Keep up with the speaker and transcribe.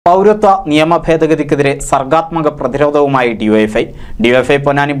പൗരത്വ നിയമ ഭേദഗതിക്കെതിരെ സർഗാത്മക പ്രതിരോധവുമായി ഡിവൈഎഫ്ഐ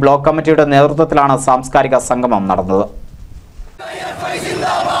പൊന്നാനി ബ്ലോക്ക് കമ്മിറ്റിയുടെ നേതൃത്വത്തിലാണ് സാംസ്കാരിക സംഗമം നടന്നത്.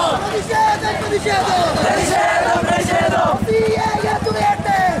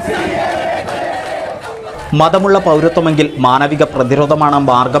 മതമുള്ള പൗരത്വമെങ്കിൽ മാനവിക പ്രതിരോധമാണ്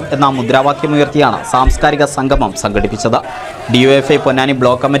മാർഗം എന്ന മുദ്രാവാക്യമുയർത്തിയാണ് സാംസ്കാരിക സംഗമം സംഘടിപ്പിച്ചത്. ഡിവൈഎഫ്ഐ പൊന്നാനി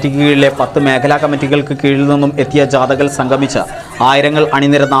ബ്ലോക്ക് കമ്മിറ്റിക്ക് കീഴിലെ 10 മേഖലാ കമ്മിറ്റികൾക്ക് കീഴിൽ നിന്നും എത്തിയ ജാഥകൾ സംഗമിച്ച് ആയിരങ്ങൾ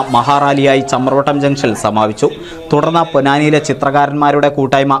അണിനിരന്ന മഹാറാലിയായി ചമ്രവട്ടം ജംഗ്ഷനിൽ സമാപിച്ചു. തുടർന്ന് പൊന്നാനിയിലെ ചിത്രകാരന്മാരുടെ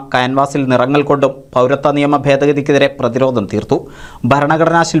കൂട്ടായ്മ കാൻവാസിൽ നിറങ്ങൾ കൊണ്ടും പൗരത്വ നിയമ ഭേദഗതിക്കെതിരെ പ്രതിരോധം തീർത്തു.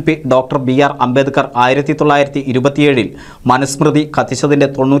 ഭരണഘടനാ ശില്പി ഡോക്ടർ BR അംബേദ്കർ 1927 മനുസ്മൃതി കത്തിച്ചതിന്റെ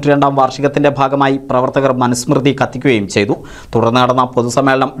 92ാം വാർഷികത്തിന്റെ ഭാഗമായി പ്രവർത്തകർ മനുസ്മൃതി കത്തിക്കുകയും ചെയ്തു. തുടർന്ന് നടന്ന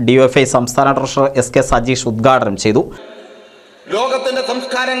പൊതുസമ്മേളനം ഡിവൈഎഫ്ഐ സംസ്ഥാന ട്രഷറർ SK സജീഷ് ഉദ്ഘാടനം ചെയ്തു. ലോകത്തിന്റെ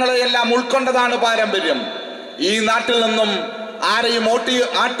സംസ്കാരങ്ങളെയെല്ലാം ഉൾക്കൊണ്ടതാണ് പാരമ്പര്യം. ഈ നാട്ടിൽ നിന്നും ആരെയും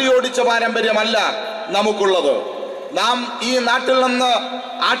ആട്ടിയോടിച്ച പാരമ്പര്യമല്ല നമുക്കുള്ളത്. നാം ഈ നാട്ടിൽ നിന്ന്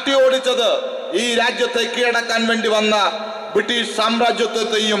ആട്ടിയോടിച്ചത് ഈ രാജ്യത്തെ കീഴടക്കാൻ വേണ്ടി വന്ന ബ്രിട്ടീഷ്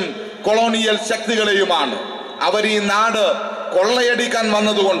സാമ്രാജ്യത്വത്തെയും കൊളോണിയൽ ശക്തികളെയുമാണ്. അവർ ഈ നാട് കൊള്ളയടിക്കാൻ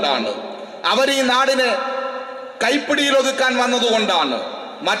വന്നതുകൊണ്ടാണ്. അവർ ഈ നാടിനെ കൈപ്പിടിയിൽ ഒതുക്കാൻ വന്നതുകൊണ്ടാണ്.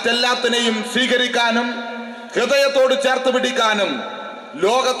 മറ്റെല്ലാത്തിനെയും സ്വീകരിക്കാനും ഹൃദയത്തോട് ചേർത്ത് പിടിക്കാനും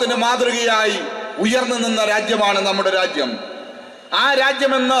ലോകത്തിന് മാതൃകയായി ഉയർന്നു നിന്ന രാജ്യമാണ് നമ്മുടെ രാജ്യം. ആ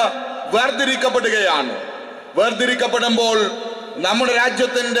രാജ്യമെന്ന് വേർതിരിക്കപ്പെടുകയാണ്. വേർതിരിക്കപ്പെടുമ്പോൾ നമ്മുടെ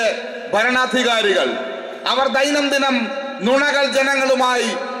രാജ്യത്തിന്റെ ഭരണാധികാരികൾ അവർ ദൈനംദിനം നുണകൾ ജനങ്ങളുമായി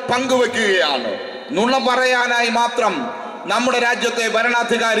പങ്കുവെക്കുകയാണ്. നുണ പറയാനായി മാത്രം നമ്മുടെ രാജ്യത്തെ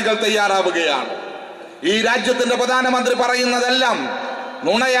ഭരണാധികാരികൾ തയ്യാറാവുകയാണ്. ഈ രാജ്യത്തിന്റെ പ്രധാനമന്ത്രി പറയുന്നതെല്ലാം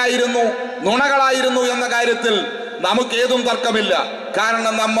നുണയായിരുന്നു, നുണകളായിരുന്നു എന്ന കാര്യത്തിൽ നമുക്കേതും തർക്കമില്ല.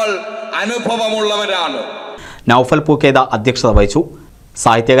 കാരണം നമ്മൾ അനുഭവമുള്ളവരാണ്. നൗഫൽ പൂക്കേത അധ്യക്ഷത വഹിച്ചു.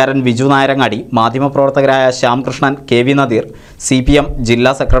 സാഹിത്യകാരൻ വിജു നായരങ്ങാടി, മാധ്യമപ്രവർത്തകരായ ശ്യാംകൃഷ്ണൻ, KV നദീർ, CPM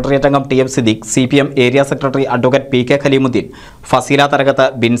ജില്ലാ സെക്രട്ടേറിയറ്റ് അംഗം TM Siddique, CPM area secretary advocate PK Khaleemuddin, Faseela Tharakath,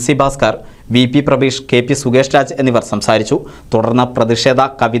 Binsi Bhaskar, VP Prabeesh, KP Sukesh Raj എന്നിവർ സംസാരിച്ചു. തുടർന്ന് പ്രതിഷേധ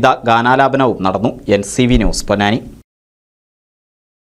കവിത ഗാനാലാപനവും നടന്നു. NCV news Ponnani.